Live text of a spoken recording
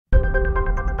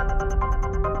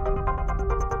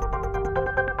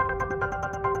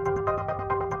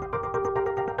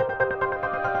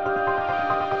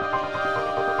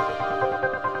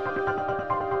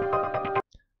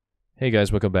Hey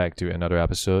guys, welcome back to another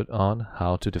episode on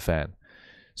how to defend.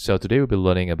 So today we'll be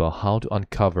learning about how to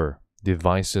uncover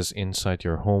devices inside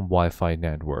your home Wi-Fi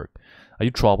network. Are you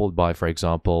troubled by, for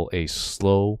example, a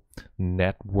slow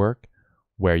network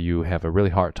where you have a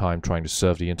really hard time trying to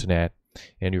surf the internet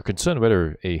and you're concerned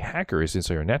whether a hacker is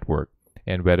inside your network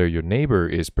and whether your neighbor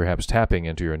is perhaps tapping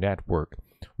into your network,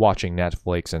 watching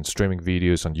Netflix and streaming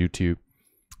videos on YouTube?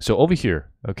 So over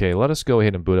here, okay, let us go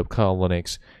ahead and boot up Kali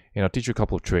Linux, and I'll teach you a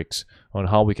couple of tricks on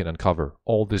how we can uncover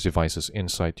all these devices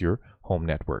inside your home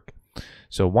network.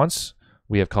 So once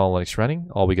we have Kali Linux running,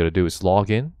 all we got to do is log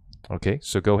in. Okay,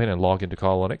 so go ahead and log into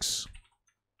Kali Linux.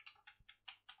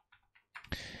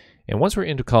 And once we're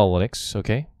into Kali Linux,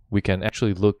 okay, we can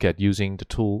actually look at using the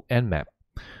tool Nmap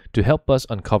to help us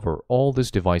uncover all these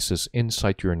devices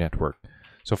inside your network.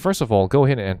 So first of all, go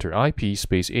ahead and enter IP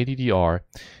space ADDR,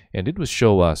 and it will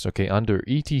show us, okay, under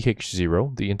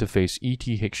ETH0, the interface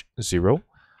ETH0,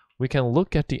 we can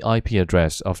look at the IP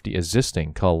address of the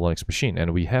existing Kali Linux machine,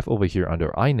 and we have over here under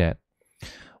iNet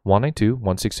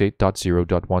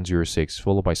 192.168.0.106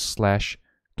 followed by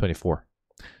 /24.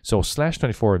 So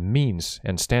 /24 means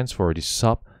and stands for the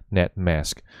subnet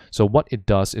mask. So what it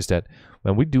does is that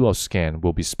when we do our scan,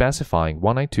 we'll be specifying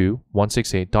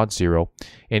 192.168.0,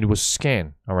 and it will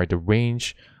scan, all right, the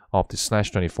range of the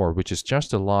 /24, which is just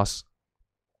the last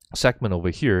segment over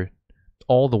here,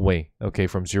 all the way, okay,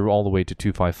 from 0 all the way to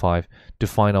 255, to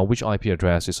find out which IP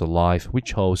address is alive,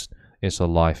 which host is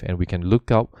alive, and we can look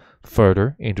out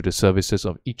further into the services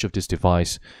of each of these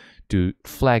devices to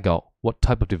flag out what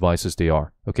type of devices they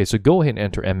are. Okay, so go ahead and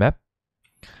enter Nmap,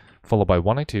 followed by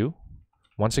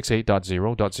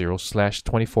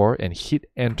 192.168.0.0/24 and hit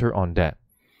enter on that.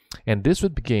 And this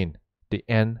would begin the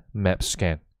Nmap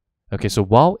scan. Okay, so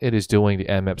while it is doing the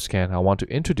Nmap scan, I want to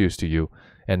introduce to you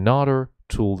another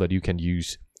tool that you can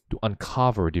use to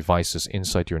uncover devices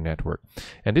inside your network.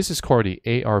 And this is called the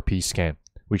ARP scan,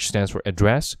 which stands for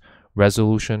Address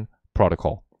Resolution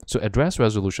Protocol. So Address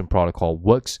Resolution Protocol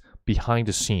works behind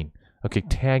the scene, okay,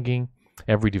 tagging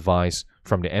every device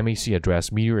from the MAC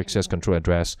address, Media Access Control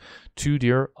address, to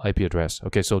their IP address.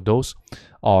 Okay, so those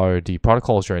are the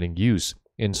protocols that are in use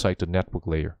inside the network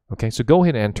layer. Okay, so go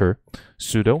ahead and enter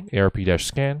sudo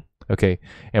arp-scan. Okay,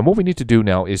 and what we need to do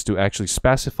now is to actually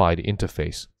specify the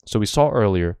interface. So we saw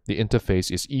earlier the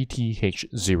interface is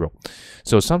ETH0.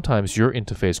 So sometimes your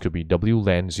interface could be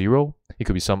WLAN0, it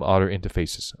could be some other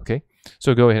interfaces. Okay,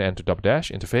 so go ahead and enter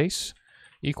 -- interface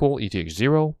equal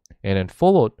ETH0, and then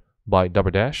followed by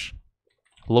 --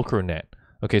 localnet.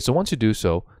 Okay, so once you do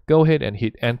so, go ahead and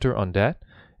hit enter on that,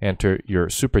 enter your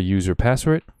super user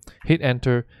password, hit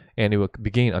enter, and it will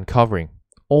begin uncovering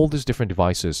all these different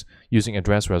devices using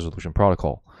Address Resolution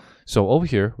Protocol. So over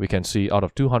here, we can see out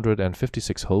of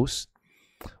 256 hosts,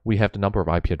 we have the number of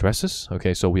IP addresses.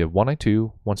 Okay, so we have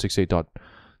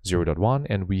 192.168.0.1,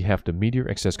 and we have the Media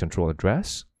Access Control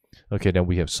address. Okay, then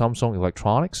we have Samsung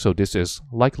Electronics, so this is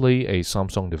likely a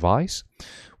Samsung device.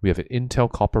 We have an Intel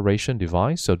Corporation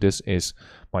device, so this is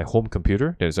my home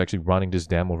computer that is actually running this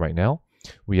demo right now.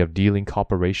 We have D-Link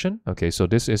Corporation. Okay, so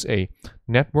this is a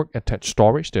network attached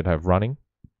storage that I have running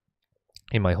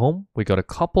in my home. We got a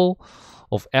couple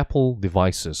of Apple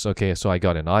devices. Okay, so I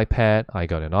got an iPad, I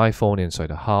got an iPhone inside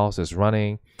the house that's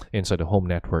running inside the home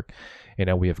network. And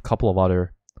then we have a couple of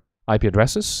other IP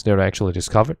addresses that are actually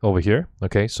discovered over here.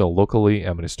 Okay, so locally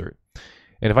administered.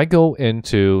 And if I go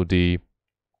into the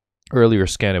earlier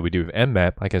scan that we do with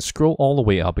Nmap, I can scroll all the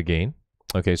way up again.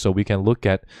 Okay, so we can look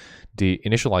at the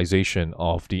initialization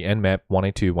of the Nmap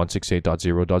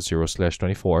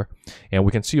 192.168.0.0/24, and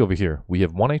we can see over here we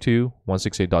have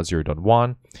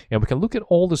 192.168.0.1, and we can look at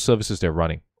all the services they're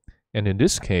running. And in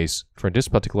this case, for this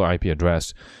particular IP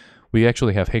address, we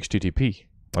actually have HTTP.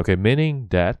 Okay, meaning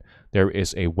that there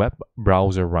is a web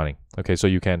browser running. Okay, so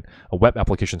you can, a web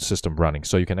application system running,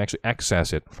 so you can actually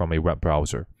access it from a web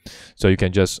browser. So you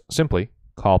can just simply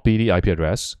copy the IP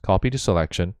address, copy the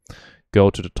selection, go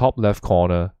to the top left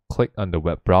corner, click on the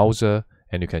web browser,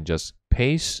 and you can just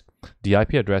paste the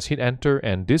IP address, hit enter,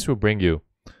 and this will bring you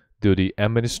to the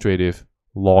administrative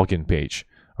login page.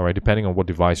 All right, depending on what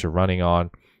device you're running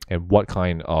on and what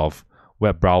kind of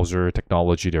web browser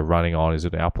technology they're running on. Is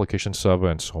it an application server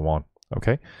and so on?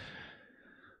 Okay.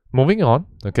 Moving on.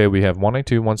 Okay, we have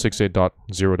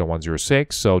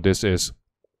 192.168.0.106. So this is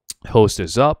host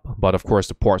is up, but of course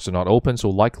the ports are not open. So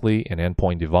likely an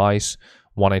endpoint device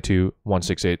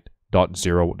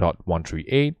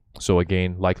 192.168.0.138. So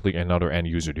again, likely another end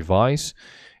user device.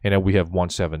 And then we have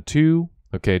 172.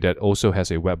 Okay, that also has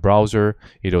a web browser.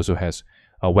 It also has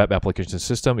a web application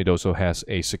system. It also has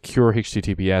a secure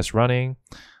HTTPS running.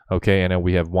 okay, and then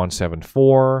we have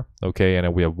 174, okay, and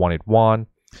then we have 181,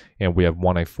 and we have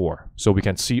 194. So we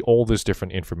can see all this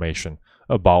different information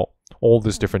about all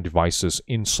these different devices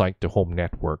inside the home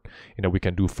network. And then we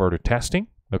can do further testing,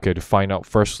 okay, to find out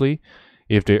firstly,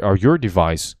 if they are your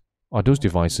device, are those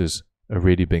devices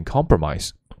already been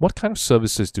compromised? What kind of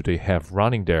services do they have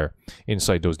running there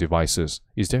inside those devices?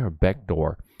 Is there a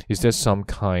backdoor? Is there some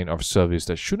kind of service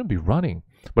that shouldn't be running,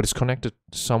 but it's connected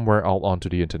somewhere out onto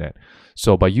the internet?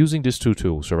 So by using these two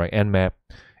tools, right, Nmap,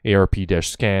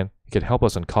 ARP-scan, it can help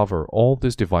us uncover all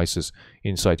these devices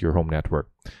inside your home network.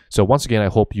 So once again, I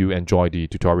hope you enjoyed the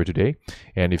tutorial today.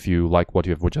 And if you like what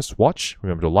you have just watched,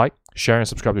 remember to like, share, and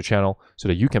subscribe to the channel so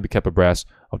that you can be kept abreast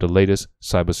of the latest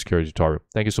cybersecurity tutorial.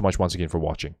 Thank you so much once again for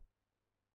watching.